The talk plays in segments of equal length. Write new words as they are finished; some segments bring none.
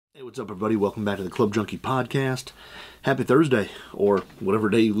What's up, everybody? Welcome back to the Club Junkie podcast. Happy Thursday, or whatever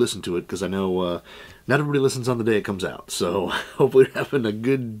day you listen to it, because I know not everybody listens on the day it comes out. So hopefully you're having a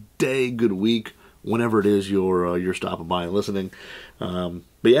good day, good week, whenever it is you're stopping by and listening. But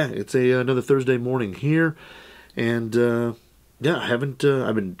yeah, it's another Thursday morning here, and yeah, I've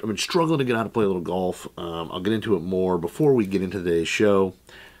been struggling to get out to play a little golf. I'll get into it more before we get into today's show.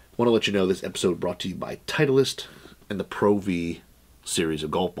 I want to let you know this episode brought to you by Titleist and the Pro V series of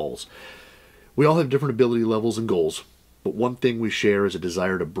golf balls. We all have different ability levels and goals, but one thing we share is a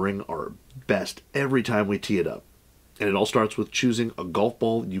desire to bring our best every time we tee it up. And it all starts with choosing a golf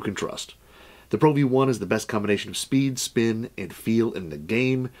ball you can trust. The Pro V1 is the best combination of speed, spin, and feel in the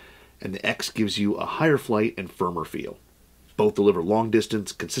game, and the X gives you a higher flight and firmer feel. Both deliver long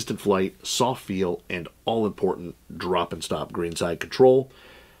distance, consistent flight, soft feel, and all-important drop and stop greenside control.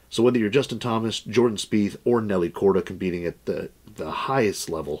 So whether you're Justin Thomas, Jordan Spieth, or Nelly Korda competing at the highest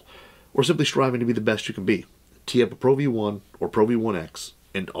level, or simply striving to be the best you can be, tee up a Pro V1 or Pro V1X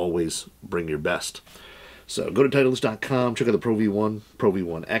and always bring your best. So go to Titleist.com, check out the Pro V1, Pro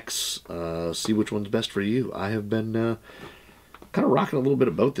V1X, see which one's best for you. I have been kind of rocking a little bit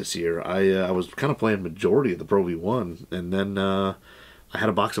of both this year. I was kind of playing majority of the Pro V1, and then I had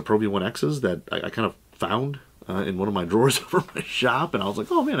a box of Pro V1Xs that I kind of found in one of my drawers over my shop, and I was like,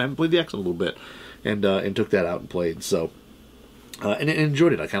 oh man, I haven't played the X in a little bit, and took that out and played. So and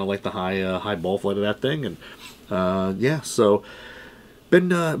enjoyed it. I kind of like the high ball flight of that thing, and yeah, so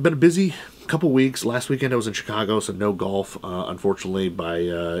been a busy couple weeks. Last weekend I was in Chicago, so no golf. Unfortunately, by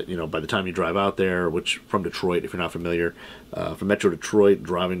the time you drive out there, which from Detroit, if you're not familiar, from Metro Detroit,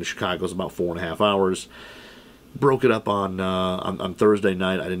 driving to Chicago is about 4.5 hours. Broke it up on Thursday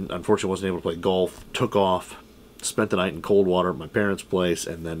night. Unfortunately wasn't able to play golf. Took off. Spent the night in Coldwater at my parents' place,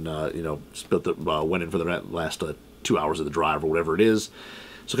 and then went in for the last 2 hours of the drive or whatever it is.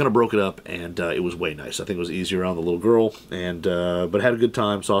 So kind of broke it up, and it was way nice. I think it was easier on the little girl, and but had a good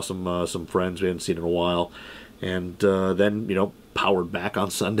time. Saw some friends we hadn't seen in a while, and then powered back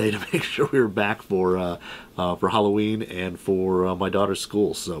on Sunday to make sure we were back for Halloween and for my daughter's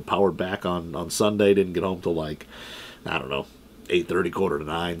school. So powered back on Sunday. Didn't get home till like, I don't know, 8:30,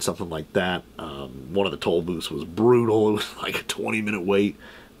 8:45, something like that. One of the toll booths was brutal. It was like a 20-minute wait.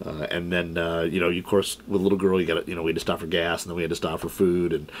 And then, of course, with a little girl, we had to stop for gas, and then we had to stop for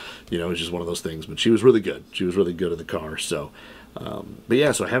food, and, it was just one of those things. But she was really good. She was really good in the car. So, but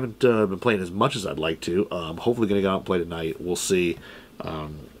yeah, so I haven't been playing as much as I'd like to. Hopefully going to go out and play tonight. We'll see. I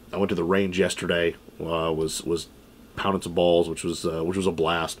went to the range yesterday, was pounding some balls, which was a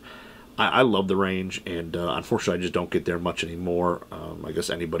blast. I love the range, and unfortunately I just don't get there much anymore. I guess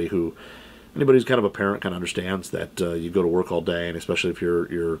anybody who's kind of a parent kind of understands that you go to work all day, and especially if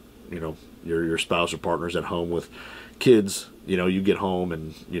your spouse or partner's at home with kids, you get home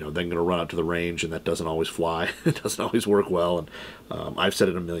and then going to run out to the range, and that doesn't always fly. It doesn't always work well, and I've said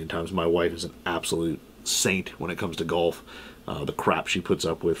it a million times. My wife is an absolute saint when it comes to golf. The crap she puts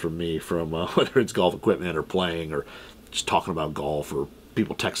up with from me, from whether it's golf equipment or playing or just talking about golf or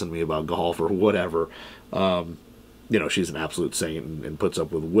people texting me about golf or whatever. She's an absolute saint and puts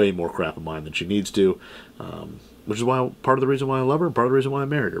up with way more crap of mine than she needs to, which is part of the reason why I love her and part of the reason why I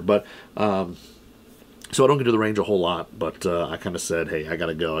married her. But so I don't get to the range a whole lot, but I kind of said, hey, I got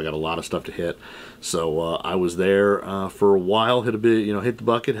to go. I got a lot of stuff to hit. So I was there for a while, hit the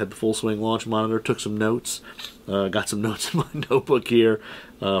bucket, had the full swing launch monitor, took some notes, got some notes in my notebook here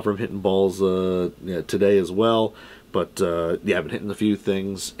from hitting balls today as well. But yeah, I've been hitting a few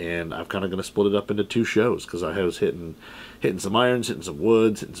things, and I'm kind of going to split it up into two shows, because I was hitting some irons, hitting some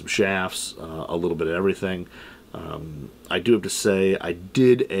woods, hitting some shafts, a little bit of everything. I do have to say I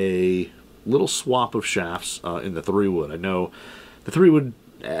did a little swap of shafts in the 3-wood. I know the 3-wood,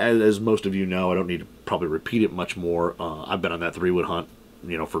 as most of you know, I don't need to probably repeat it much more. I've been on that 3-wood hunt,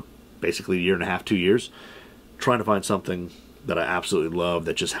 for basically a year and a half, 2 years, trying to find something that I absolutely love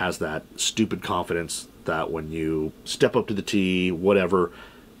that just has that stupid confidence that when you step up to the tee, whatever,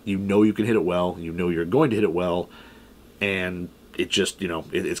 you can hit it well, you're going to hit it well, and it just,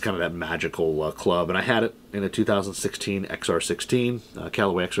 it's kind of that magical club. And I had it in a 2016 XR16,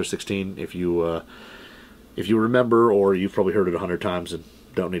 Callaway XR16, if you remember, or you've probably heard it 100 times and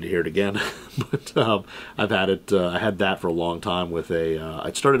don't need to hear it again. But I've had it, I had that for a long time with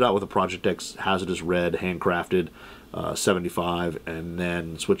I started out with a Project X Hazardous Red, handcrafted, 75, and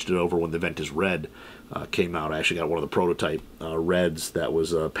then switched it over when the Ventus Red came out. I actually got one of the prototype reds that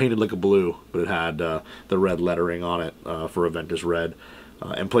was painted like a blue, but it had the red lettering on it for a Ventus Red,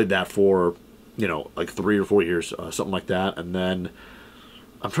 and played that for like 3 or 4 years, something like that. And then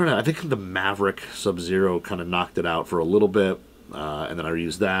I think the Maverick Sub-Zero kind of knocked it out for a little bit. and then I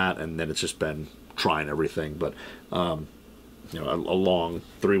used that, and then it's just been trying everything. But you know, a long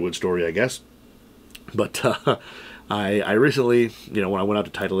 3-wood story, I guess. But I recently, you know, when I went out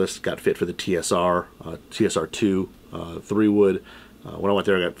to Titleist, got fit for the TSR2 3-wood. When I went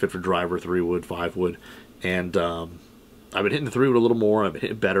there, I got fit for driver 3-wood, 5-wood, and I've been hitting the 3-wood a little more. I've been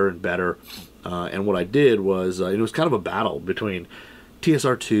hitting better and better. And what I did was, it was kind of a battle between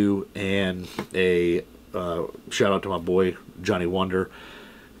TSR2 and a shout out to my boy Johnny Wonder,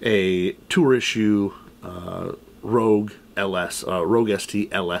 a tour issue Rogue LS, Rogue ST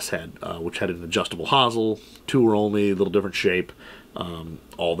LS head, which had an adjustable hosel, tour only, a little different shape,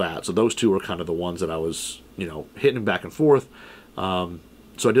 all that. So those two were kind of the ones that I was, you know, hitting back and forth. So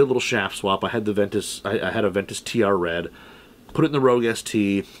I did a little shaft swap. I had the Ventus, I had a Ventus TR Red, put it in the Rogue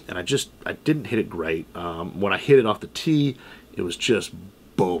ST, and I didn't hit it great. When I hit it off the tee, it was just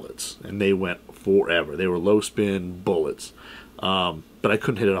bullets, and they went forever. They were low spin bullets. But I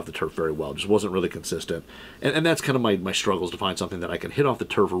couldn't hit it off the turf very well. It just wasn't really consistent. And that's kind of my struggles, to find something that I can hit off the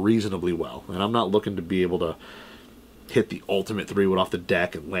turf reasonably well. And I'm not looking to be able to hit the ultimate 3-wood off the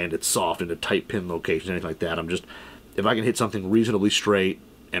deck and land it soft into tight pin locations, anything like that. I'm just, if I can hit something reasonably straight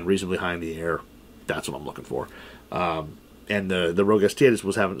and reasonably high in the air, that's what I'm looking for. And the Rogue ST, I just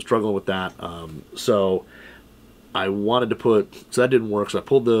was struggling with that. So I wanted to put, so that didn't work. So I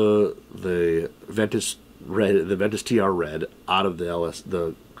pulled the Ventus Red, the Ventus TR Red, out of the all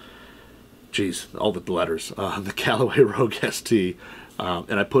the letters, the Callaway Rogue ST,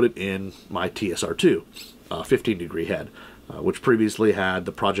 and I put it in my TSR2, 15-degree head, which previously had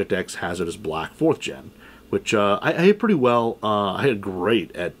the Project X Hazardous Black 4th Gen, which I hit pretty well. I hit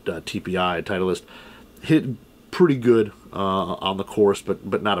great at TPI, Titleist, hit pretty good on the course,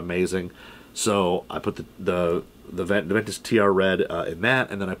 but not amazing. So I put the Ventus TR Red in that,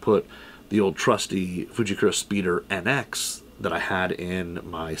 and then I put the old trusty Fujikura Speeder NX that I had in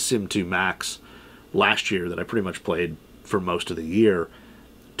my Sim 2 Max last year, that I pretty much played for most of the year.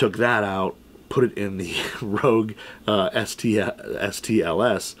 Took that out, put it in the Rogue STLS,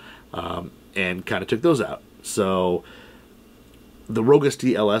 and kind of took those out. So the Rogue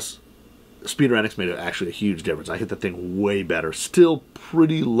STLS Speeder NX made actually a huge difference. I hit the thing way better. Still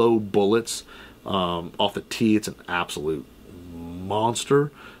pretty low bullets off the tee. It's an absolute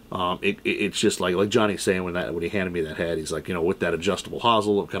monster. It's just like Johnny's saying when he handed me that head, he's like, you know, with that adjustable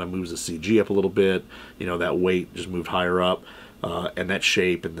hosel, it kind of moves the CG up a little bit. You know, that weight just moved higher up, and that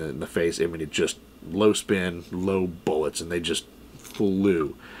shape in the face. I mean, it just low spin, low bullets, and they just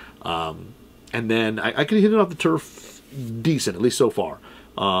flew. And then I could hit it off the turf decent, at least so far.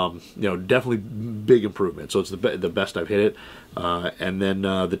 You know, definitely big improvement. So it's the best I've hit it. And then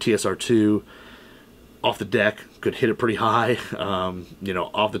the TSR2. Off the deck, could hit it pretty high. You know,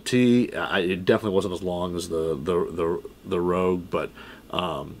 off the tee, it definitely wasn't as long as the Rogue, but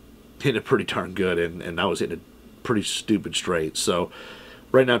hitting it pretty darn good, and I was hitting it pretty stupid straight. So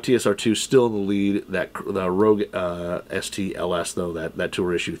right now, TSR2 still in the lead. The Rogue STLS, though, that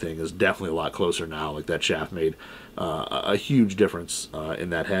tour issue thing is definitely a lot closer now. Like, that shaft made a huge difference in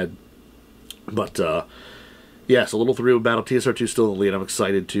that head. But yeah, so a little 3-wood battle. TSR2 still in the lead. I'm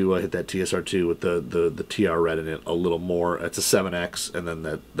excited to hit that TSR2 with the TR Red in it a little more. It's a 7X, and then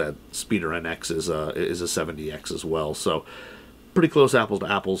that Speeder NX is a 70X as well. So pretty close apples to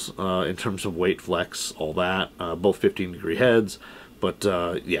apples in terms of weight, flex, all that. Both 15-degree heads, but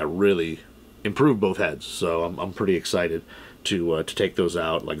yeah, really improved both heads. So I'm pretty excited to take those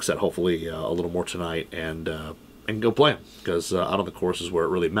out. Like I said, hopefully a little more tonight, and go play them, because out on the course is where it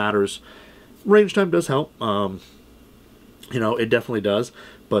really matters. Range time does help, you know, it definitely does,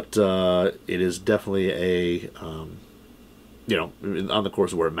 but it is definitely a, you know, on the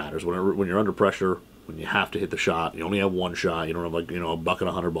course is where it matters. When you're under pressure, when you have to hit the shot, you only have one shot, you don't have, like, you know, a bucket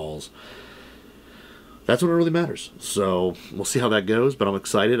of 100 balls. That's when it really matters. So we'll see how that goes, but I'm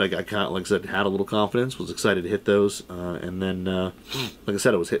excited. I kind of, like I said, had a little confidence, was excited to hit those, and then, like I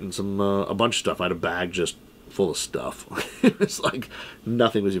said, I was hitting a bunch of stuff. I had a bag just full of stuff. It's like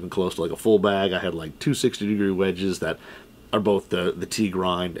nothing was even close to like a full bag. I had like 2 60-degree wedges that are both the T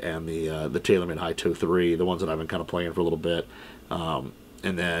grind and the TaylorMade High Toe 3, the ones that I've been kind of playing for a little bit, and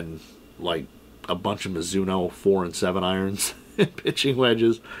then like a bunch of Mizuno 4 and 7 irons and pitching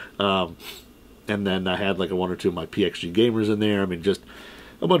wedges, and then I had like a 1 or 2 of my PXG gamers in there. I mean, just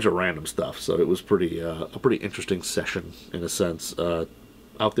a bunch of random stuff. So it was a pretty interesting session in a sense,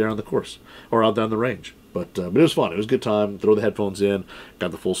 out there on the course, or out down the range. But it was fun. It was a good time. Throw the headphones in,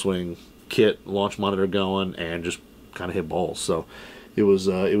 got the full swing kit, launch monitor going, and just kind of hit balls. So it was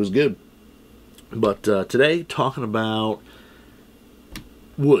good. But today, talking about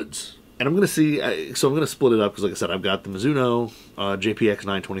woods And I'm going to see, so I'm going to split it up because, like I said, I've got the Mizuno JPX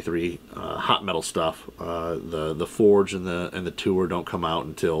 923 hot metal stuff. The Forge and the Tour don't come out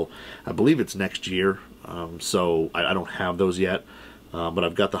until, I believe it's next year. So I don't have those yet. But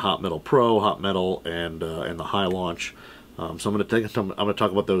I've got the Hot Metal Pro, Hot Metal, and the High Launch. So I'm going to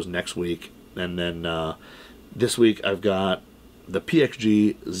talk about those next week. And then this week I've got the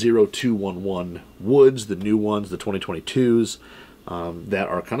PXG 0211 Woods, the new ones, the 2022s. That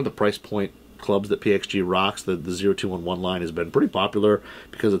are kind of the price point clubs that PXG rocks. The 0211 line has been pretty popular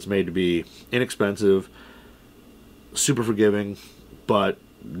because it's made to be inexpensive, super forgiving, but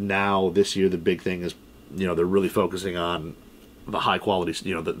now this year the big thing is, they're really focusing on the high quality,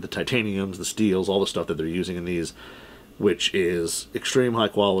 the titaniums, the steels, all the stuff that they're using in these, which is extreme high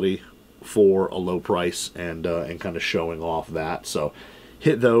quality for a low price, and kind of showing off that. So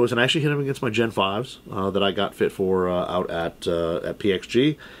hit those, and I actually hit them against my Gen 5s that I got fit for out at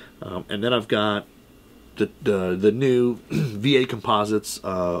PXG. And then I've got the new VA Composites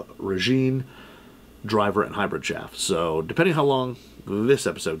Regine driver and hybrid shaft. So depending how long this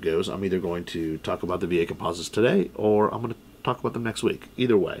episode goes, I'm either going to talk about the VA Composites today, or I'm going to talk about them next week.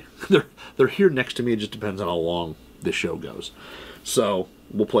 Either way, they're here next to me. It just depends on how long this show goes. So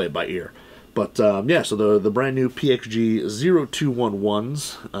we'll play it by ear. But, yeah, so the brand new PXG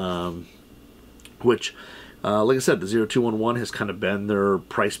 0211s, which, like I said, the 0211 has kind of been their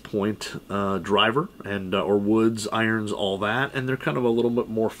price point driver, and or woods, irons, all that, and they're kind of a little bit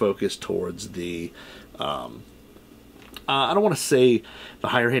more focused towards the, I don't want to say the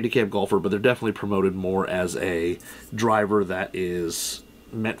higher handicap golfer, but they're definitely promoted more as a driver that is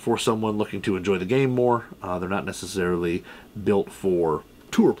meant for someone looking to enjoy the game more. They're not necessarily built for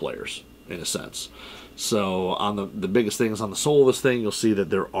tour players, in a sense. So on the biggest things on the sole of this thing, you'll see that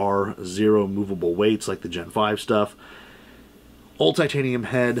there are 0 movable weights like the Gen 5 stuff. All titanium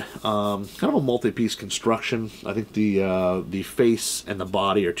head, kind of a multi-piece construction. I think the face and the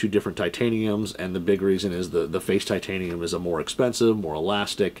body are 2 different titaniums, and the big reason is the face titanium is a more expensive, more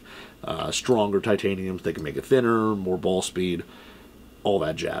elastic, stronger titaniums. They can make it thinner, more ball speed, all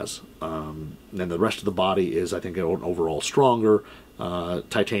that jazz. And the rest of the body is, I think, an overall stronger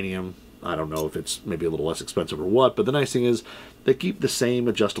titanium. I don't know if it's maybe a little less expensive or what, but the nice thing is they keep the same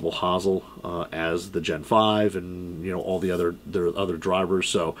adjustable hosel as the Gen 5 and all the other drivers.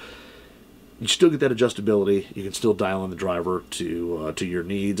 So you still get that adjustability. You can still dial in the driver to your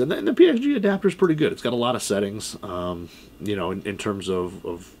needs, and then the PXG adapter is pretty good. It's got a lot of settings, in terms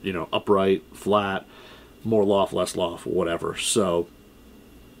of upright, flat, more loft, less loft, whatever. So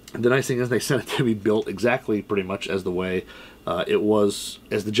the nice thing is they sent it to be built exactly pretty much as the way it was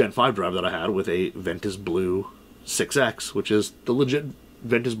as the Gen 5 drive that I had, with a Ventus Blue 6X, which is the legit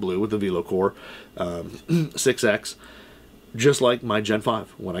Ventus Blue with the Velo Core 6X, just like my Gen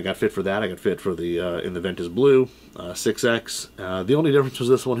 5. When I got fit for that, I got fit for the in the Ventus Blue 6X. The only difference with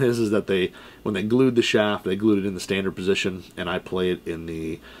this one is that when they glued the shaft, they glued it in the standard position, and I play it in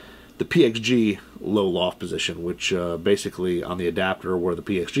the PXG low loft position, which basically on the adapter where the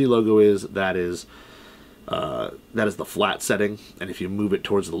PXG logo is, that is the flat setting, and if you move it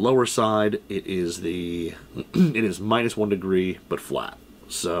towards the lower side, it is -1 degree but flat.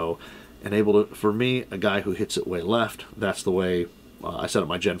 So, for me, a guy who hits it way left, that's the way I set up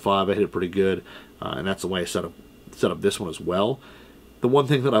my Gen 5. I hit it pretty good, and that's the way I set up this one as well. The one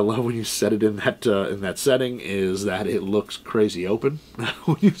thing that I love when you set it in that setting is that it looks crazy open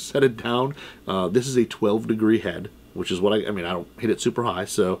when you set it down. This is a 12-degree head, which is what I don't hit it super high,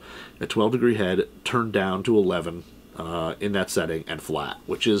 so a 12-degree head turned down to 11 in that setting and flat,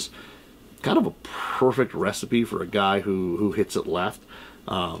 which is kind of a perfect recipe for a guy who hits it left.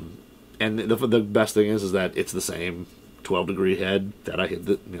 And the best thing is that it's the same 12-degree head that I hit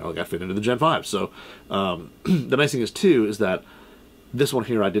got fit into the Gen 5. So the nice thing is that this one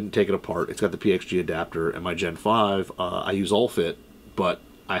here, I didn't take it apart. It's got the PXG adapter, and my Gen 5, I use all fit, but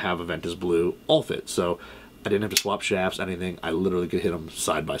I have a Ventus Blue all fit, so I didn't have to swap shafts, anything. I literally could hit them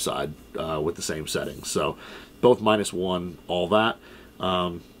side by side with the same settings. So both -1, all that.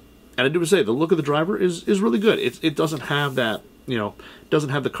 And I do say the look of the driver is really good. It doesn't have that, doesn't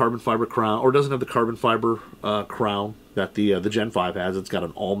have the carbon fiber crown, or doesn't have the carbon fiber crown that the Gen 5 has. It's got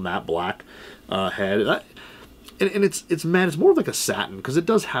an all matte black head. And it's matte. It's more of like a satin, because it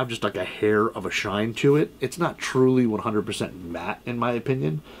does have just like a hair of a shine to it. It's not truly 100% matte, in my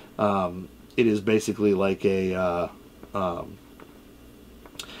opinion. It is basically like a,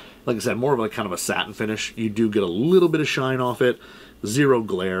 like I said, more of like kind of a satin finish. You do get a little bit of shine off it. 0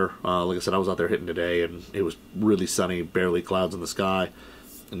 glare. Like I said, I was out there hitting today, and it was really sunny, barely clouds in the sky,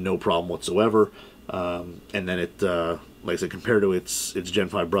 no problem whatsoever. And then like I said, compared to its Gen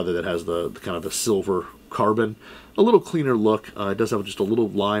 5 brother that has the kind of the silver carbon, a little cleaner look. It does have just a little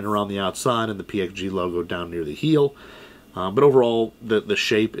line around the outside and the PXG logo down near the heel. But overall, the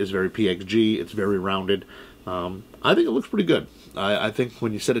shape is very PXG. It's very rounded. I think it looks pretty good. I think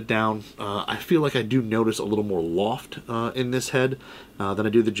when you set it down, I feel like I do notice a little more loft in this head than I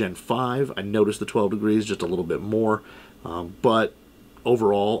do the Gen 5. I notice the 12 degrees just a little bit more. But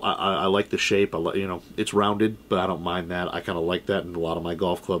overall, I like the shape. You know, it's rounded, but I don't mind that. I kind of like that in a lot of my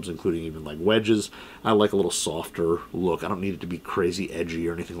golf clubs, including even like wedges. I like a little softer look. I don't need it to be crazy edgy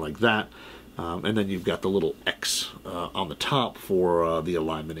or anything like that. And then you've got the little X on the top for the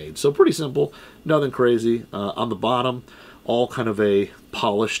alignment aid. So pretty simple, nothing crazy. On the bottom, all kind of a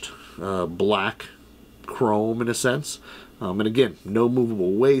polished black chrome in a sense. And again, no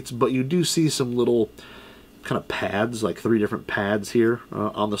movable weights, but you do see some little kind of pads, like 3 different pads here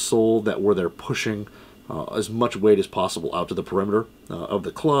on the sole that where they're pushing as much weight as possible out to the perimeter of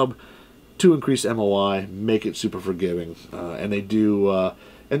the club to increase MOI, make it super forgiving. And they do,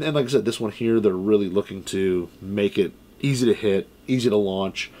 and like I said, this one here, they're really looking to make it easy to hit, easy to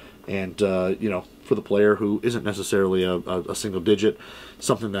launch, and you know, for the player who isn't necessarily a single digit,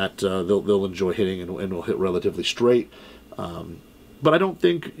 something that they'll enjoy hitting and will hit relatively straight. But I don't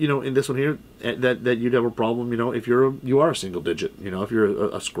think, you know, in this one here that you'd have a problem, you know, if you are a single digit, you know, if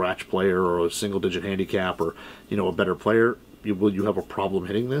you're a scratch player or a single digit handicap or, you know, a better player, will you have a problem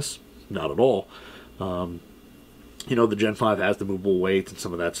hitting this? Not at all. You know, the Gen 5 has the movable weights and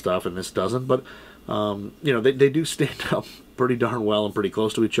some of that stuff, and this doesn't, but you know, they do stand up pretty darn well and pretty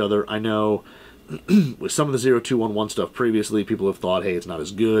close to each other. I know with some of the 0211 stuff previously, people have thought, hey, it's not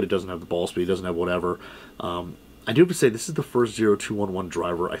as good, it doesn't have the ball speed, it doesn't have whatever. I do have to say, this is the first 0211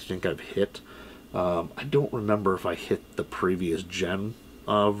 driver I think I've hit. I don't remember if I hit the previous gen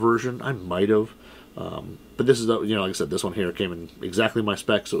version. I might have. But this is, you know, like I said, this one here came in exactly my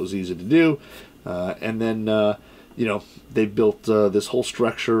spec, so it was easy to do. And then, you know, they built this whole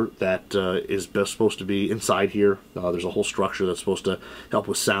structure that is supposed to be inside here. There's a whole structure that's supposed to help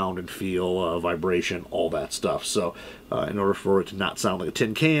with sound and feel, vibration, all that stuff. So in order for it to not sound like a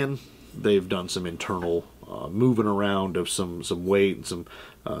tin can, they've done some internal moving around of some weight and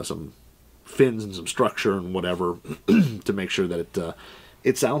some fins and some structure and whatever to make sure that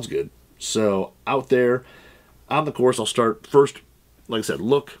it sounds good. So out there on the course, I'll start first, like I said,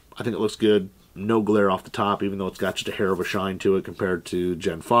 look. I think it looks good. No glare off the top, even though it's got just a hair of a shine to it compared to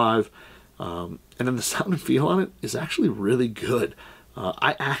Gen 5. And then the sound and feel on it is actually really good.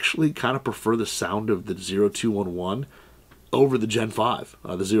 I actually kind of prefer the sound of the 0211 over the Gen 5,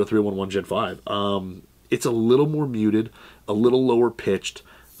 the 0311 Gen 5. It's a little more muted, a little lower pitched.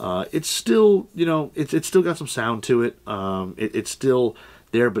 It's still, you know, it's still got some sound to it. It's still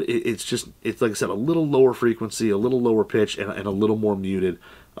there, but it's like I said, a little lower frequency, a little lower pitch, and a little more muted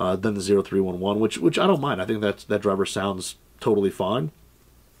than the 0311, which I don't mind. I think that driver sounds totally fine.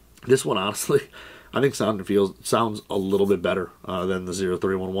 This one, honestly, I think sound and feel sounds a little bit better than the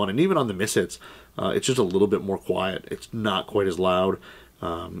 0311, and even on the mishits, it's just a little bit more quiet. It's not quite as loud.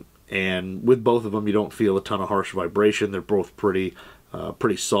 And with both of them, you don't feel a ton of harsh vibration. They're both pretty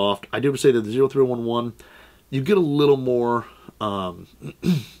soft. I do say that the 0311, you get a little more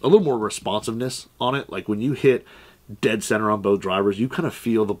responsiveness on it. Like when you hit dead center on both drivers, you kind of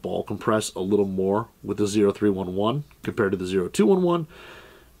feel the ball compress a little more with the 0311 compared to the 0211.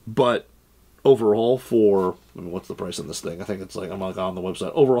 But overall, for, I mean, what's the price on this thing? I think it's like, I'm like on the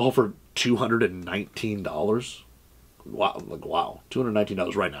website. Overall, for $219. Wow, like wow,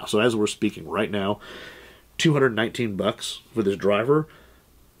 $219 right now. So as we're speaking right now, $219 for this driver.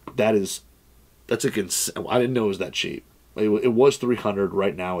 That's a I didn't know it was that cheap. It was $300.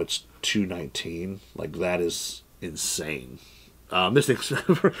 Right now it's $219. Like, that is insane. This thing's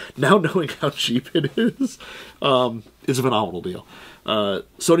now knowing how cheap it is a phenomenal deal.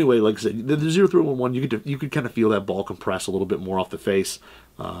 So anyway, like I said, the 0311, you could kind of feel that ball compress a little bit more off the face.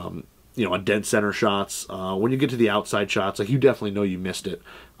 You know, on dead center shots, when you get to the outside shots, like, you definitely know you missed it.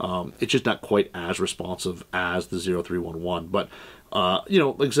 It's just not quite as responsive as the 0311. But, you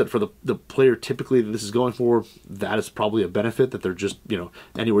know, like I said, for the player typically that this is going for, that is probably a benefit, that they're just, you know,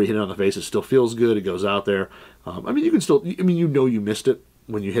 anywhere you hit it on the face, it still feels good, it goes out there. I mean, you can still, I mean, you know you missed it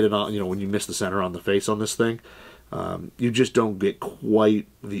when you hit it on, you know, when you miss the center on the face on this thing. You just don't get quite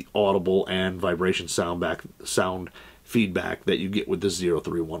the audible and vibration sound feedback that you get with the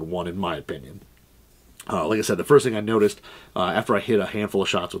 0311, in my opinion. Like I said, the first thing I noticed after I hit a handful of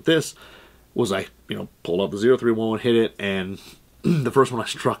shots with this was I, you know, pulled up the 0311, hit it, and the first one I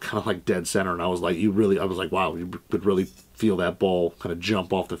struck kind of like dead center, and I was like, I was like, wow, you could really feel that ball kind of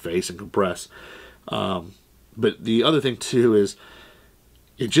jump off the face and compress. But But the other thing too is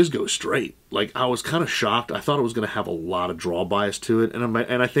it just goes straight. Like, I was kind of shocked. I thought it was going to have a lot of draw bias to it, and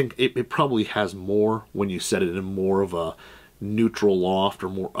I think it probably has more when you set it in more of a neutral loft or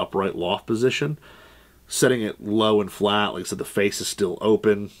more upright loft position. Setting it low and flat, like I said, the face is still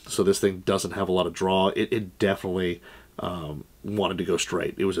open, so this thing doesn't have a lot of draw. It definitely wanted to go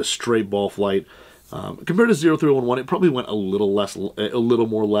straight. It was a straight ball flight. Compared to 0-3-1-1, it probably went a little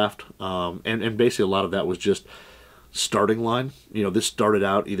more left, and basically a lot of that was just starting line. You know, this started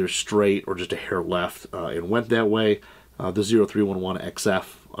out either straight or just a hair left, and went that way. The 0-3-1-1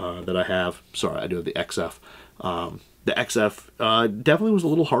 XF that I have, sorry, I do have the XF. The XF definitely was a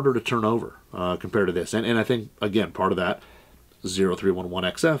little harder to turn over compared to this, and I think, again, part of that 0-3-1-1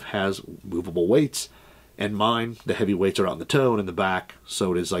 XF has movable weights, and mine, the heavy weights are out in the toe and in the back,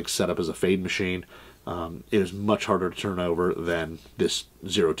 so it is like set up as a fade machine. It is much harder to turn over than this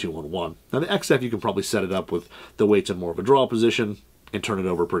 0-2-1-1. Now the XF, you can probably set it up with the weights in more of a draw position and turn it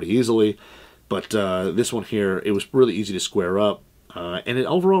over pretty easily, but this one here, it was really easy to square up, and it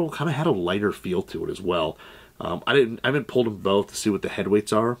overall kind of had a lighter feel to it as well. I haven't pulled them both to see what the head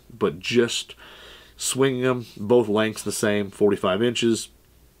weights are, but just swinging them, both lengths the same, 45 inches,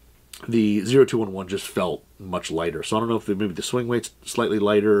 the 0-2-1-1 just felt much lighter. So I don't know if maybe the swing weight's slightly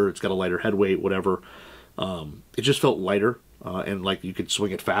lighter, it's got a lighter head weight, whatever. It just felt lighter, and like you could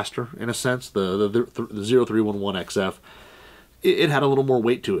swing it faster in a sense. The 0-3-1-1 XF, it had a little more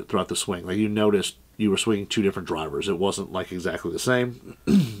weight to it throughout the swing. Like, you noticed you were swinging two different drivers. It wasn't like exactly the same,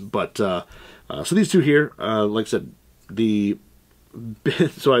 but so these two here, like I said,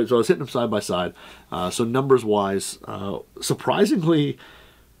 so I was hitting them side by side. So numbers wise, surprisingly,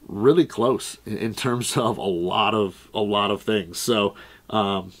 really close in terms of a lot of things. So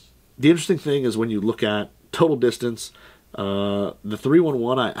the interesting thing is when you look at total distance, the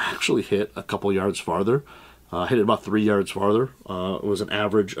 3-1-1 I actually hit a couple yards farther. Hit it about 3 yards farther. It was an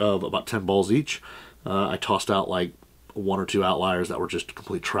average of about 10 balls each. I tossed out like one or two outliers that were just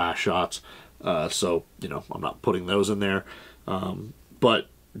complete trash shots. So, you know, I'm not putting those in there. But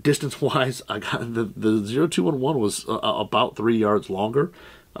distance-wise, I got the 0-2-1-1 was about 3 yards longer.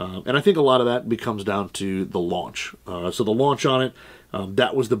 And I think a lot of that becomes down to the launch. So the launch on it,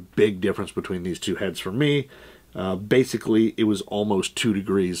 that was the big difference between these two heads for me. Basically, it was almost 2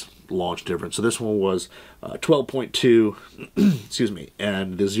 degrees launch difference. So this one was 12.2, excuse me,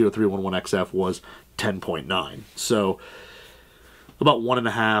 and the 0-3-1-1 XF was 10.9. So about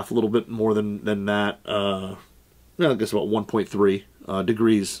 1.5, a little bit more than that. I guess about 1.3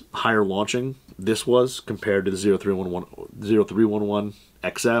 degrees higher launching this was compared to the 0-3-1-1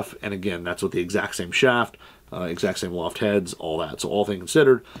 XF. And again, that's with the exact same shaft, exact same loft heads, all that. So all things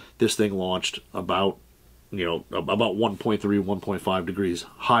considered, this thing launched about, you know, about 1.3, 1.5 degrees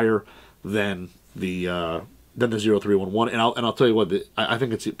higher than the 0-3-1-1. And I'll tell you what, I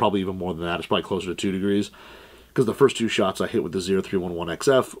think it's probably even more than that. It's probably closer to 2 degrees. Because the first two shots I hit with the 0-3-1-1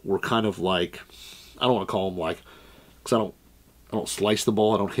 XF were kind of like, I don't want to call them like, because I don't slice the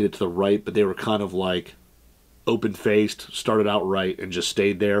ball, I don't hit it to the right, but they were kind of like open-faced, started out right, and just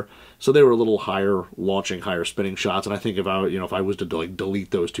stayed there. So they were a little higher launching, higher spinning shots. And I think if I was to like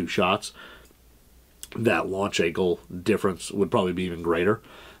delete those two shots, that launch angle difference would probably be even greater.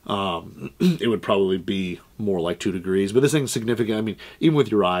 It would probably be more like 2 degrees, but this thing's significant. I mean, even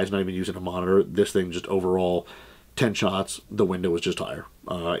with your eyes, not even using a monitor, this thing just overall, 10 shots, the window was just higher.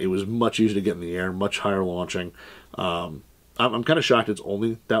 It was much easier to get in the air, much higher launching. I'm kind of shocked it's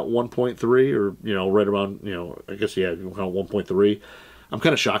only that 1.3, or, you know, right around, you know, I guess, yeah, kind of 1.3. I'm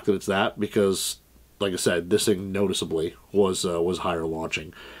kind of shocked that it's that, because, like I said, this thing noticeably was higher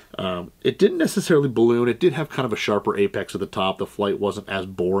launching. It didn't necessarily balloon. It did have kind of a sharper apex at the top. The flight wasn't as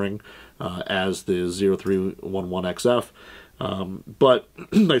boring as the 0-3-1-1 XF. But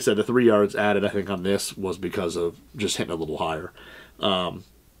like I said, the 3 yards added, I think, on this was because of just hitting a little higher.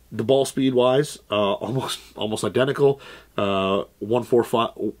 The ball speed wise, almost identical. 145.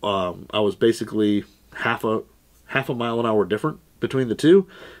 I was basically half a mile an hour different between the two.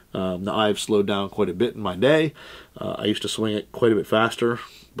 Now, I've slowed down quite a bit in my day. I used to swing it quite a bit faster,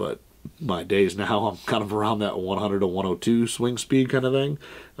 but my days now, I'm kind of around that 100 to 102 swing speed kind of thing.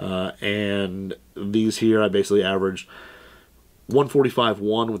 And these here, I basically averaged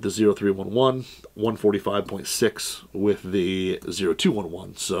 145.1 with the 0-3-1-1, 145.6 with the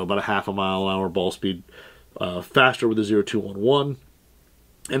 0-2-1-1. So about a half a mile an hour ball speed faster with the 0-2-1-1.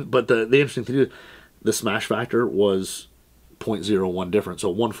 But the interesting thing is, the smash factor was 0.01 different. So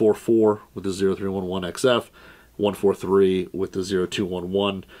 144 with the 0-3-1-1 XF, 143 with the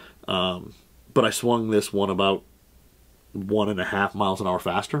 0-2-1-1. But I swung this one about 1.5 miles an hour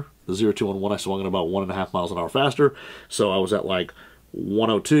faster. The 0211 I swung it about 1.5 miles an hour faster. So I was at like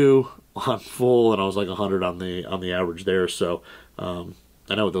 102 on full, and I was like 100 on the average there. So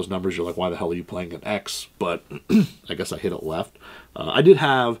I know with those numbers you're like, why the hell are you playing an X? But I guess I hit it left. I did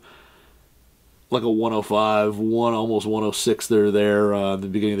have like a 105, almost 106 there at the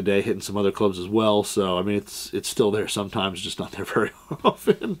beginning of the day, hitting some other clubs as well. So I mean, it's still there sometimes, just not there very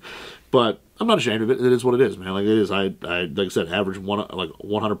often. But I'm not ashamed of it. It is what it is, man. Like it is. I like I said, average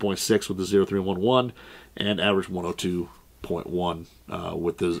 100.6 with the 0311, and average 102.1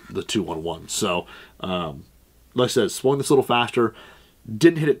 with the 211. So like I said, swung this a little faster.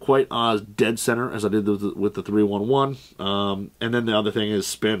 Didn't hit it quite as dead center as I did with the 311. And then the other thing is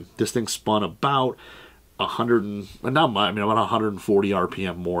spin. This thing spun about about 140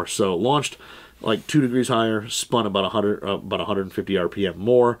 RPM more. So launched like 2 degrees higher, spun about 150 RPM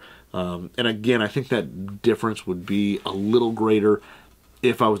more. And again, I think that difference would be a little greater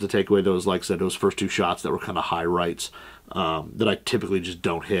if I was to take away those, like I said, those first 2 shots that were kind of high rights that I typically just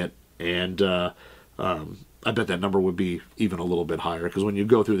don't hit. And I bet that number would be even a little bit higher, because when you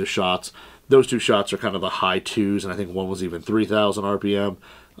go through the shots, those 2 shots are kind of the high 2s, and I think one was even 3,000 RPM,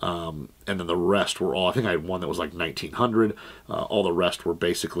 and then the rest were all, I think I had one that was like 1,900, all the rest were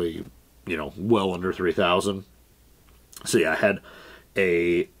basically, well under 3,000. So yeah, I had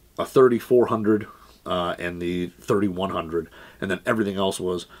a 3,400 and the 3,100, and then everything else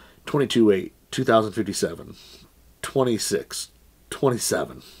was 22.8, 2,057, 26,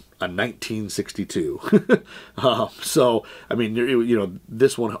 27. A 1962. So I mean,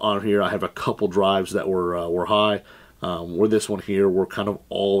 this one on here, I have a couple drives that were high. Where this one here, we're kind of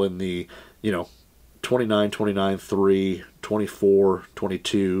all in the 29, 29, 3, 24,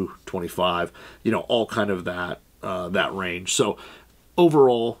 22, 25. All kind of that range. So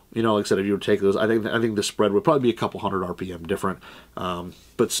overall, like I said, if you would take those, I think the spread would probably be a couple hundred RPM different.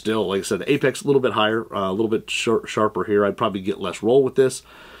 But still, like I said, the apex a little bit higher, a little bit sharper here. I'd probably get less roll with this.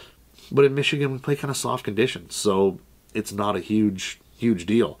 But in Michigan, we play kind of soft conditions, so it's not a huge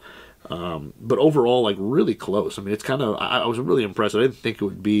deal. But overall, like, really close. I mean, it's kind of, I was really impressed. I didn't think it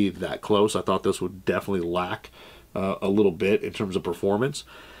would be that close. I thought this would definitely lack a little bit in terms of performance.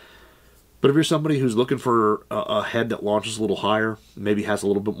 But if you're somebody who's looking for a head that launches a little higher, maybe has a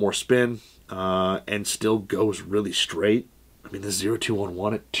little bit more spin, and still goes really straight, I mean, the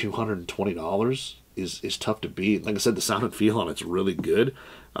 0211 at $220 is tough to beat. Like I said, the sound and feel on it's really good.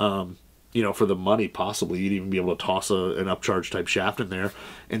 For the money, possibly you'd even be able to toss an upcharge type shaft in there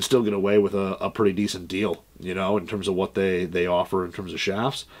and still get away with a pretty decent deal, in terms of what they offer in terms of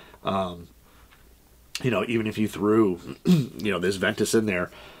shafts. Even if you threw, this Ventus in there,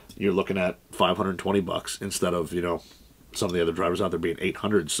 you're looking at $520 instead of, some of the other drivers out there being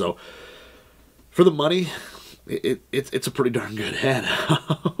 800. So for the money, it's a pretty darn good head.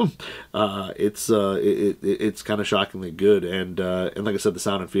 It's kind of shockingly good, and like I said, the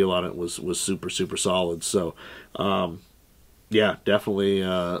sound and feel on it was super solid. So yeah, definitely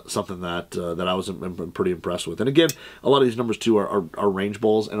something that I was pretty impressed with. And again, a lot of these numbers too are range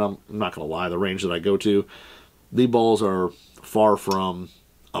balls, and I'm not gonna lie, the range that I go to, the balls are far from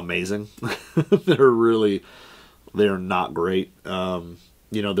amazing. They're not great.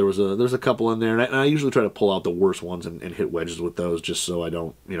 There's a couple in there, and I usually try to pull out the worst ones and hit wedges with those, just so I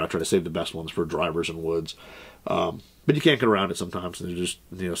don't, I try to save the best ones for drivers and woods. But you can't get around it sometimes. They're just,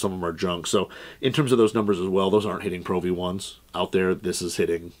 some of them are junk. So in terms of those numbers as well, those aren't hitting Pro V1s out there. This is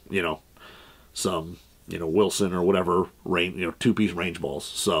hitting, some, Wilson or whatever range, 2-piece range balls.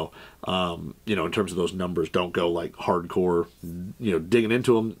 So, in terms of those numbers, don't go like hardcore, digging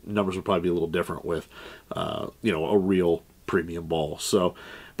into them. Numbers would probably be a little different with, a real premium ball. So,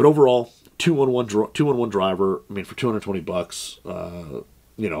 but overall, 211 driver, I mean, for $220,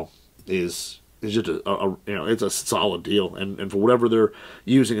 is just it's a solid deal, and for whatever they're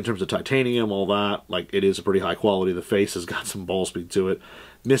using in terms of titanium, all that, like, it is a pretty high quality. The face has got some ball speed to it.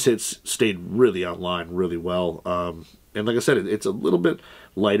 Mishits stayed really online really well, and like I said, it's a little bit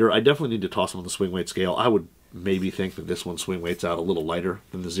lighter. I definitely need to toss them on the swing weight scale. I would maybe think that this one swing weights out a little lighter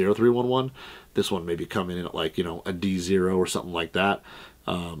than the 0311. This one maybe coming in at like, a D0 or something like that.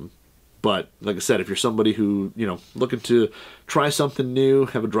 But like I said, if you're somebody who, looking to try something new,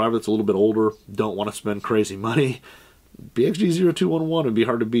 have a driver that's a little bit older, don't want to spend crazy money, PXG 0211 would be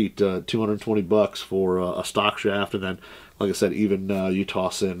hard to beat. $220 for a stock shaft, and then, like I said, even you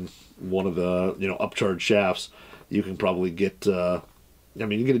toss in one of the upcharge shafts, you can probably get.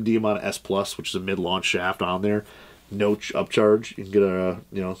 You get a Diamond S Plus, which is a mid-launch shaft on there, no upcharge. You can get a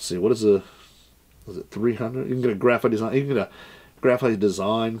let's see, what is it 300? You can get a graphite design. You can get a graphite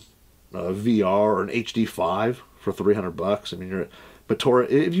design VR or an HD5 for $300. I mean, you're Motore.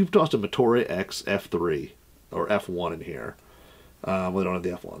 If you've tossed a Motore X F3 or F1 in here, well, they don't have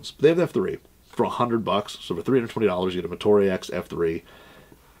the F1s, but they have the F3 for $100. So for $320, you get a Motore X F3.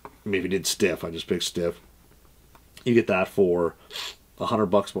 Maybe you did stiff. I just picked stiff. You get that for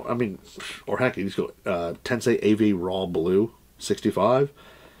 $100 more. I mean, or heck, you just go Tensei AV Raw Blue 65.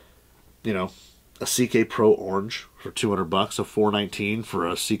 You know, a CK Pro Orange for $200, so $419 for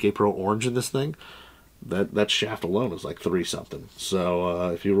a CK Pro Orange in this thing. That shaft alone is like 3 something. So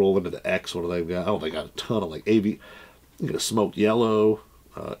if you roll into the X, what do they got? Oh, they got a ton of like AV. You get a smoked yellow,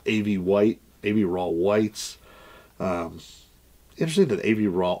 AV white, AV raw whites. Interesting that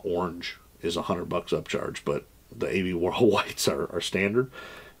AV raw orange is $100 upcharge, but the AV raw whites are standard.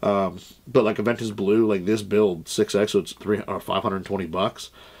 But like Aventus Blue, like this build 6X, so it's $520.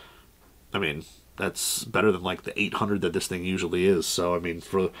 I mean, that's better than like the $800 that this thing usually is. So I mean,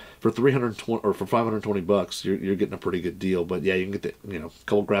 for $320 or for $520, you're getting a pretty good deal. But yeah, you can get the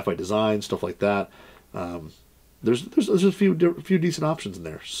color graphite design, stuff like that. There's a few decent options in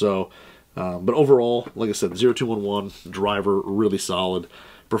there. So, but overall, like I said, 0211 driver, really solid,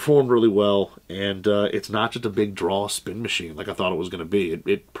 performed really well, and it's not just a big draw spin machine like I thought it was going to be.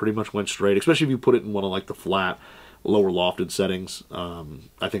 It pretty much went straight, especially if you put it in one of like the flat, lower lofted settings.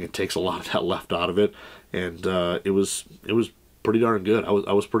 I think it takes a lot of that left out of it, and it was pretty darn good.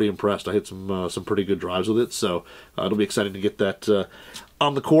 I was pretty impressed. I hit some pretty good drives with it, so it'll be exciting to get that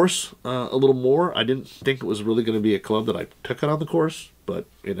on the course a little more. I didn't think it was really going to be a club that I took it on the course, but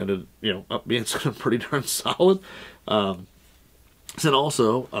it ended up being pretty darn solid. And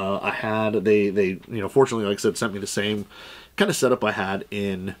also I had they fortunately, like I said, sent me the same kind of setup I had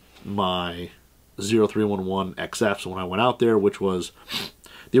in my 0311 XFs when I went out there, which was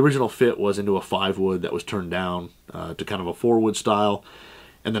the original fit was into a 5-wood that was turned down to kind of a 4-wood style,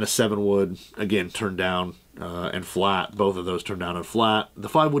 and then a 7-wood again turned down and flat. Both of those turned down and flat. The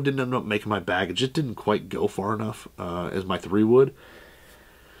 5-wood didn't end up making my bag. It just didn't quite go far enough as my 3-wood.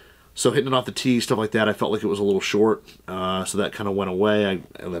 So hitting it off the tee, stuff like that, I felt like it was a little short, so that kind of went away. I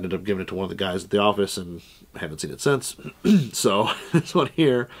ended up giving it to one of the guys at the office, and I haven't seen it since. So this one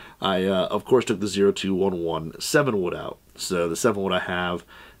here, I of course took the 0211 7-wood out. So the 7-wood I have,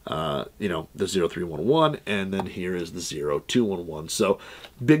 the 0311, and then here is the 0211. So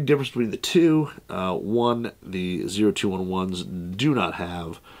big difference between the two. One, the 0211s do not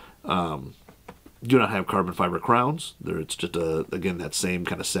have carbon fiber crowns. It's just again that same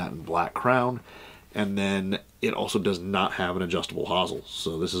kind of satin black crown, and then it also does not have an adjustable hosel.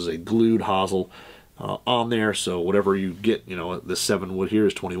 So this is a glued hosel on there. So whatever you get, the 7-wood here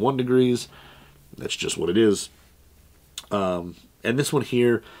is 21 degrees. That's just what it is. And this one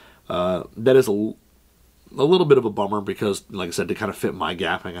here, that is a little bit of a bummer because, like I said, to kind of fit my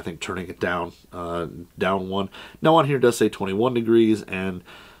gapping, I think turning it down one. Now on here it does say 21 degrees, and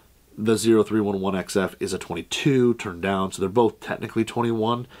the 0311 XF is a 22 turned down, so they're both technically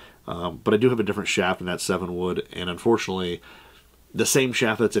 21, but I do have a different shaft in that 7-wood, and unfortunately, the same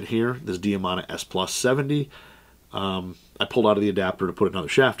shaft that's in here, this Diamana S Plus 70, I pulled out of the adapter to put another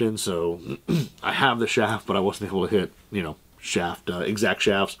shaft in, so I have the shaft, but I wasn't able to hit, exact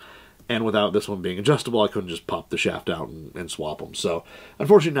shafts, and without this one being adjustable, I couldn't just pop the shaft out and swap them. So,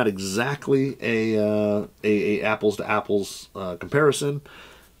 unfortunately, not exactly a apples to apples comparison.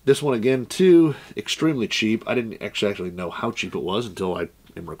 This one, again, too, extremely cheap. I didn't actually know how cheap it was until I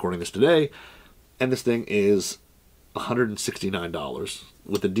am recording this today. And this thing is $169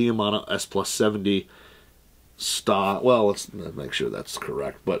 with the Diamana S Plus 70 stock. Well, let's make sure that's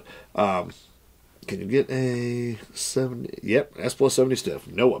correct. But can you get a 70? Yep, S Plus 70 stiff.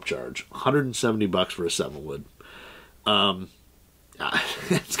 No upcharge. $170 for a 7-wood.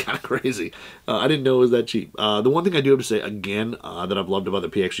 It's kind of crazy. I didn't know it was that cheap. The one thing I do have to say, again, that I've loved about the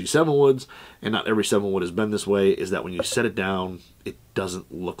PXG 7-woods, and not every 7-wood has been this way, is that when you set it down, it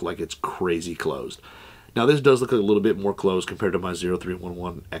doesn't look like it's crazy closed. Now, this does look a little bit more closed compared to my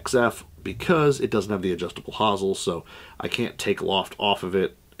 0311 XF because it doesn't have the adjustable hosel, so I can't take loft off of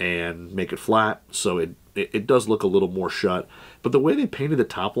it and make it flat, so it does look a little more shut. But the way they painted the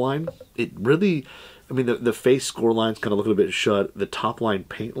top line, it really... I mean, the face score lines kind of look a bit shut. The top line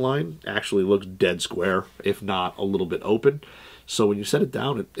paint line actually looks dead square, if not a little bit open. So when you set it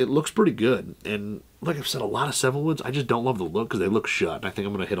down, it looks pretty good. And like I've said, a lot of 7-woods, I just don't love the look because they look shut. And I think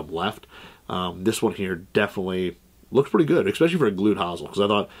I'm going to hit them left. This one here definitely looks pretty good, especially for a glued hosel. Because I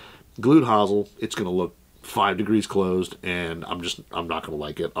thought, glued hosel, it's going to look 5 degrees closed, and I'm not going to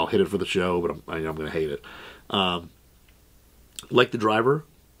like it. I'll hit it for the show, but I'm going to hate it. Like the driver,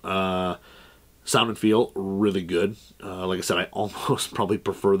 Sound and feel, really good. Like I said, I almost probably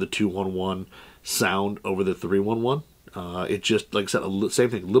prefer the 2-1-1 sound over the 3-1-1. It just, like I said, same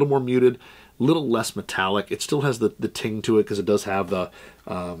thing, a little more muted, a little less metallic. It still has the ting to it because it does have the,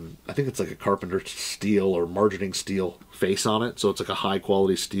 I think it's like a carpenter steel or margining steel face on it. So it's like a high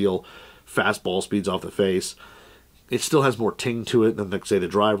quality steel, fast ball speeds off the face. It still has more ting to it than, like, say, the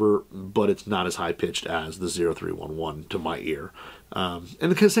driver, but it's not as high-pitched as the 0-3-1-1 to my ear. And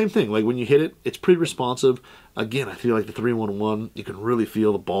the same thing, like, when you hit it, it's pretty responsive. Again, I feel like the 3-1-1, you can really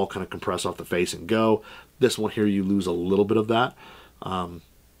feel the ball kind of compress off the face and go. This one here, you lose a little bit of that.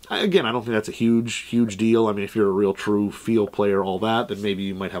 Again, I don't think that's a huge deal. I mean, if you're a real true feel player, all that, then maybe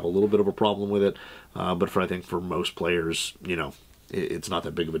you might have a little bit of a problem with it. But I think for most players, you know, it's not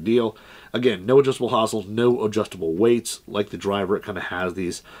that big of a deal. Again, no adjustable hosels, no adjustable weights. Like the driver, it kind of has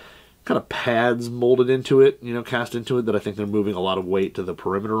these kind of pads molded into it, you know, cast into it, that I think they're moving a lot of weight to the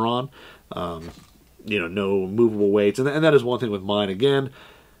perimeter on. You know, no movable weights. And that is one thing with mine. Again,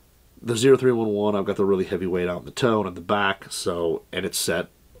 the 0-3-1-1, I've got the really heavy weight out in the toe and at the back, so, and it's set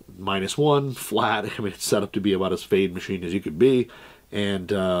 -1, flat. I mean, it's set up to be about as fade machine as you could be. And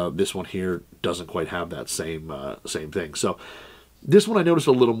this one here doesn't quite have that same thing. So this one I noticed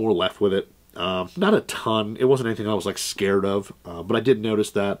a little more left with it. Not a ton. It wasn't anything I was like scared of, but I did notice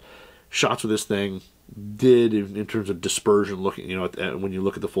that shots with this thing did, in terms of dispersion, looking, you know, when you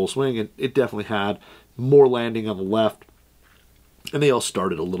look at the full swing, it definitely had more landing on the left, and they all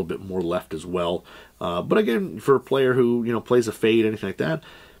started a little bit more left as well. But again, for a player who, you know, plays a fade, anything like that,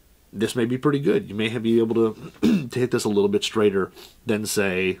 this may be pretty good. You may be able to to hit this a little bit straighter than,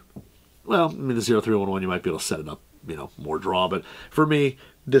 say, well, I mean, the 0-3-1-1, you might be able to set it up, you know, more draw. But for me,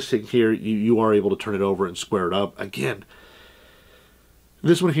 this thing here, you are able to turn it over and square it up. Again,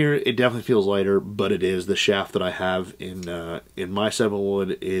 this one here, it definitely feels lighter, but it is. The shaft that I have in my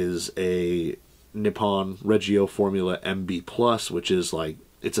 7-wood is a Nippon Reggio Formula MB+, which is like,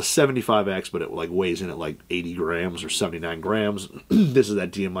 it's a 75X, but it like weighs in at like 80 grams or 79 grams. This is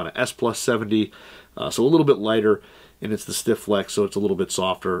that Diamante S Plus 70, so a little bit lighter, and it's the stiff flex, so it's a little bit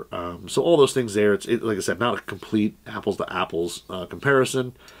softer. So all those things there, it's like I said, not a complete apples to apples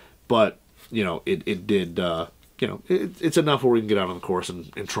comparison, but you know, it did, you know, it's enough where we can get out on the course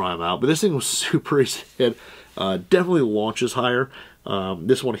and try them out. But this thing was super easy to hit. Definitely launches higher.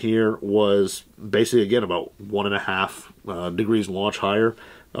 This one here was basically, again, about 1.5 degrees launch higher.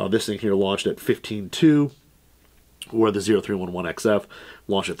 This thing here launched at 15.2, where the 0-3-1-1 XF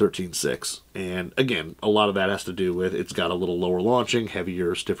launched at 13.6. And again, a lot of that has to do with it's got a little lower launching,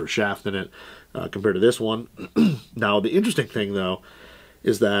 heavier, stiffer shaft in it compared to this one. Now, the interesting thing, though,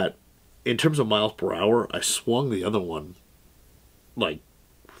 is that in terms of miles per hour, I swung the other one like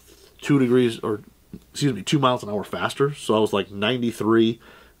 2 miles an hour faster. So I was like 93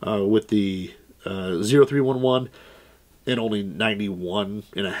 with the 0-3-1-1 and only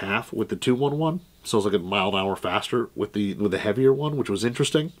 91.5 with the 2-1-1. So I was like a mile an hour faster with the heavier one, which was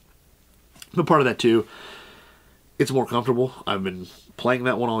interesting. But part of that too, it's more comfortable. I've been playing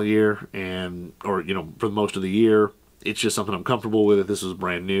that one all year, or you know, for most of the year. It's just something I'm comfortable with. This is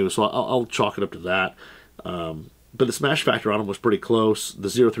brand new, so I'll chalk it up to that. But the smash factor on them was pretty close. The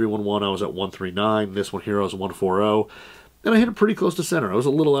 0-3-1-1, I was at 139. This one here, I was 140. And I hit it pretty close to center. I was a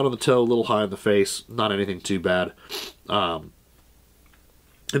little out on the toe, a little high in the face. Not anything too bad. And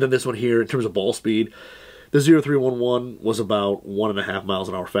then this one here, in terms of ball speed, the 0-3-1-1 was about 1.5 miles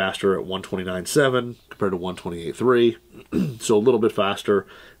an hour faster at 129.7 compared to 128.3. So a little bit faster.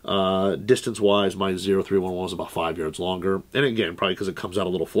 Distance-wise, my 0-3-1-1 was about 5 yards longer. And again, probably because it comes out a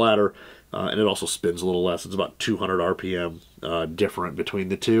little flatter. And it also spins a little less. It's about 200 RPM different between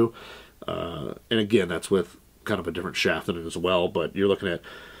the two. And again, that's with kind of a different shaft in it as well. But you're looking at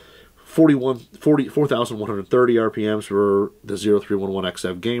 4,130 RPMs for the 0-3-1-1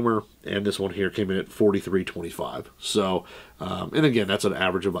 XF Gamer, and this one here came in at 43.25. So, and again, that's an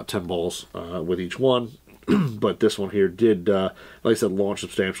average of about 10 balls with each one. But this one here did, like I said, launch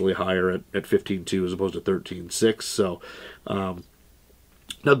substantially higher at 15.2 as opposed to 13.6. So, now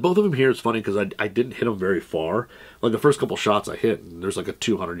both of them here, it's funny because I didn't hit them very far. Like the first couple shots I hit, and there's like a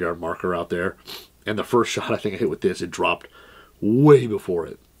 200-yard marker out there. And the first shot I think I hit with this, it dropped way before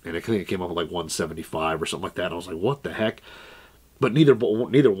it. And I think it came up at like 175 or something like that. And I was like, what the heck? But neither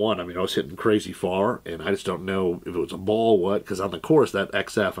one, I mean, I was hitting crazy far, and I just don't know if it was a ball or what, because on the course, that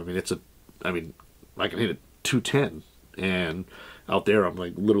XF, I mean, I can hit it 210, and out there, I'm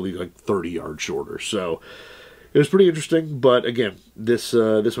like literally like 30 yards shorter. So it was pretty interesting, but again, this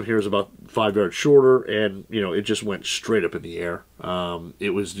one here is about 5 yards shorter, and, you know, it just went straight up in the air.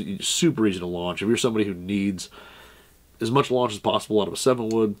 It was super easy to launch. If you're somebody who needs as much launch as possible out of a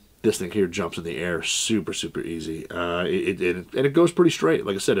 7-wood, this thing here jumps in the air super, super easy. And it goes pretty straight.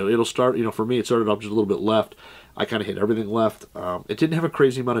 Like I said, it'll start, for me, it started off just a little bit left. I kind of hit everything left. It didn't have a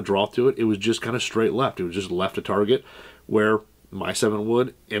crazy amount of draw to it. It was just kind of straight left. It was just left to target, where my 7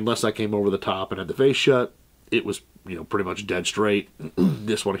 wood, unless I came over the top and had the face shut, it was, pretty much dead straight.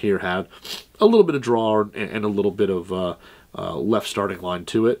 This one here had a little bit of draw and a little bit of left starting line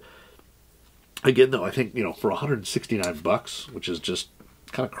to it. Again, though, I think, for $169, which is just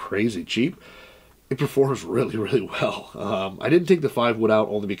kind of crazy cheap, it performs really, really well. I didn't take the 5 wood out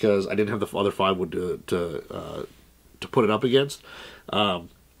only because I didn't have the other 5 wood to put it up against. So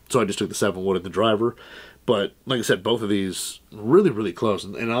I just took the 7 wood and the driver. But like I said, both of these really, really close.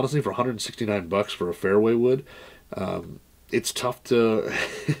 And honestly, for $169 for a fairway wood, it's tough to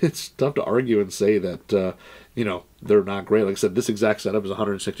argue and say that they're not great. Like I said, this exact setup is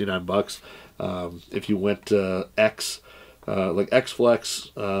 $169. If you went X, like X Flex,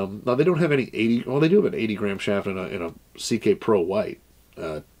 now they don't have any 80. Well, they do have an 80-gram shaft in a CK Pro White,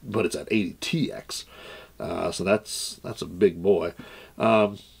 but it's at 80TX, so that's a big boy.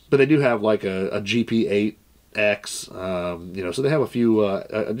 But they do have like a GP8X, so they have a few,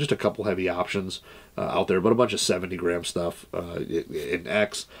 just a couple heavy options out there, but a bunch of 70-gram stuff in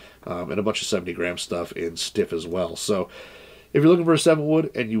X, and a bunch of 70-gram stuff in stiff as well. So if you're looking for a 7 wood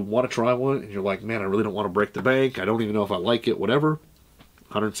and you want to try one, and you're like, man, I really don't want to break the bank, I don't even know if I like it, whatever,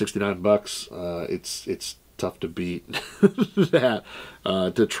 $169, it's tough to beat that,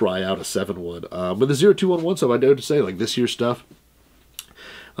 to try out a 7 wood. But the 0211 stuff, I know to say, like this year's stuff,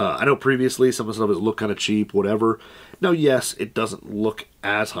 I know previously some of the stuff has looked kind of cheap, whatever. Now, yes, it doesn't look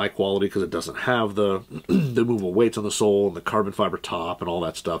as high quality because it doesn't have the the movable weights on the sole and the carbon fiber top and all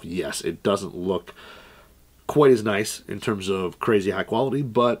that stuff. Yes, it doesn't look quite as nice in terms of crazy high quality,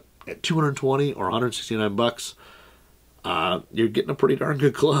 but at $220 or $169, you're getting a pretty darn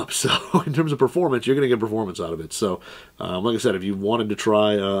good club. So in terms of performance, you're going to get performance out of it. So like I said, if you wanted to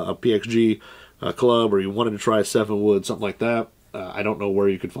try a PXG club, or you wanted to try a 7 wood, something like that, I don't know where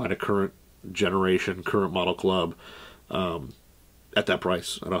you could find a current generation, current model club at that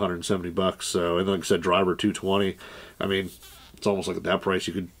price, at $170. So, and like I said, driver $220. I mean, it's almost like at that price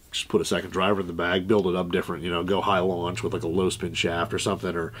you could just put a second driver in the bag, build it up different, go high launch with like a low spin shaft or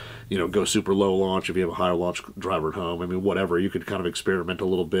something, or go super low launch if you have a higher launch driver at home. I mean, whatever, you could kind of experiment a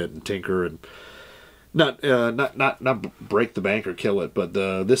little bit and tinker and not break the bank or kill it. But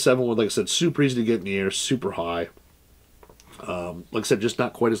this 7 wood, like I said, super easy to get in the air, super high. Like I said, just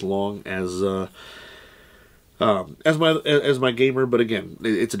not quite as long as my gamer, but again,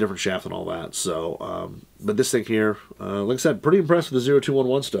 it's a different shaft and all that. So, but this thing here, like I said, pretty impressed with the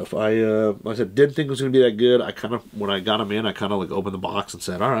 0211 stuff. Like I said, didn't think it was going to be that good. I kind of, when I got them in, I kind of like opened the box and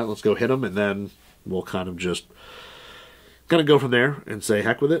said, all right, let's go hit them, and then we'll kind of just go from there and say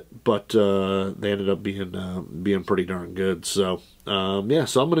heck with it. But they ended up being pretty darn good. So yeah,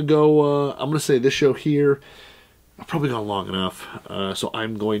 so I'm gonna go. I'm gonna say this show here, I've probably gone long enough, so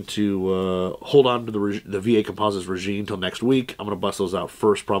I'm going to hold on to the VA Composites Regime till next week. I'm going to bust those out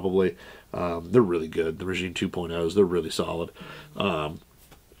first, probably. They're really good. The Regime 2.0s, they're really solid. If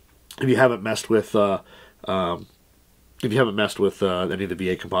you haven't messed with any of the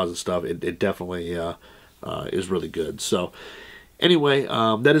VA Composite stuff, it definitely is really good. So anyway,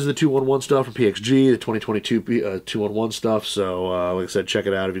 that is the 211 stuff from PXG, the 2022 211 stuff. So like I said, check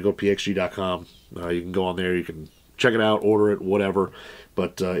it out. If you go to pxg.com, you can go on there. You can check it out, order it, whatever.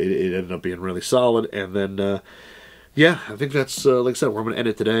 But it ended up being really solid. And then, yeah, I think that's, like I said, where I'm going to end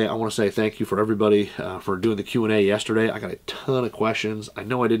it today. I want to say thank you for everybody for doing the Q&A yesterday. I got a ton of questions. I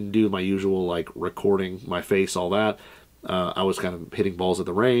know I didn't do my usual, like, recording my face, all that. I was kind of hitting balls at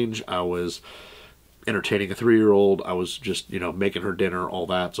the range. I was entertaining a 3-year-old. I was just, making her dinner, all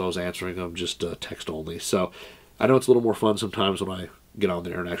that. So I was answering them just text only. So I know it's a little more fun sometimes when I get on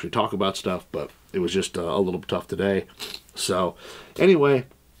there and actually talk about stuff, but it was just a little tough today. So anyway,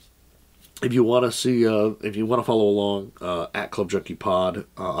 if you want to see, if you want to follow along, at Club Junkie Pod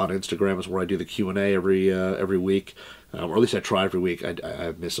on Instagram is where I do the Q&A every week, or at least I try every week.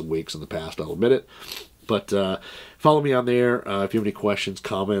 I've missed some weeks in the past, I'll admit it. But follow me on there. If you have any questions,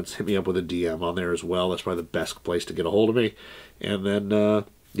 comments, hit me up with a DM on there as well. That's probably the best place to get a hold of me. And then,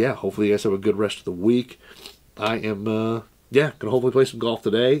 yeah, hopefully you guys have a good rest of the week. I am, yeah, going to hopefully play some golf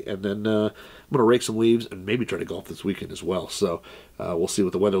today, and then I'm going to rake some leaves and maybe try to golf this weekend as well. So we'll see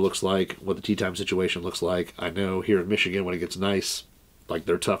what the weather looks like, what the tee time situation looks like. I know here in Michigan when it gets nice, like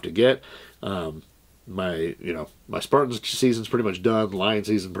they're tough to get. My Spartans season's pretty much done. Lion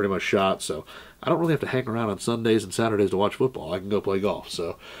season pretty much shot. So I don't really have to hang around on Sundays and Saturdays to watch football. I can go play golf.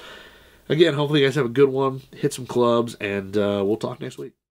 So again, hopefully you guys have a good one. Hit some clubs, and we'll talk next week.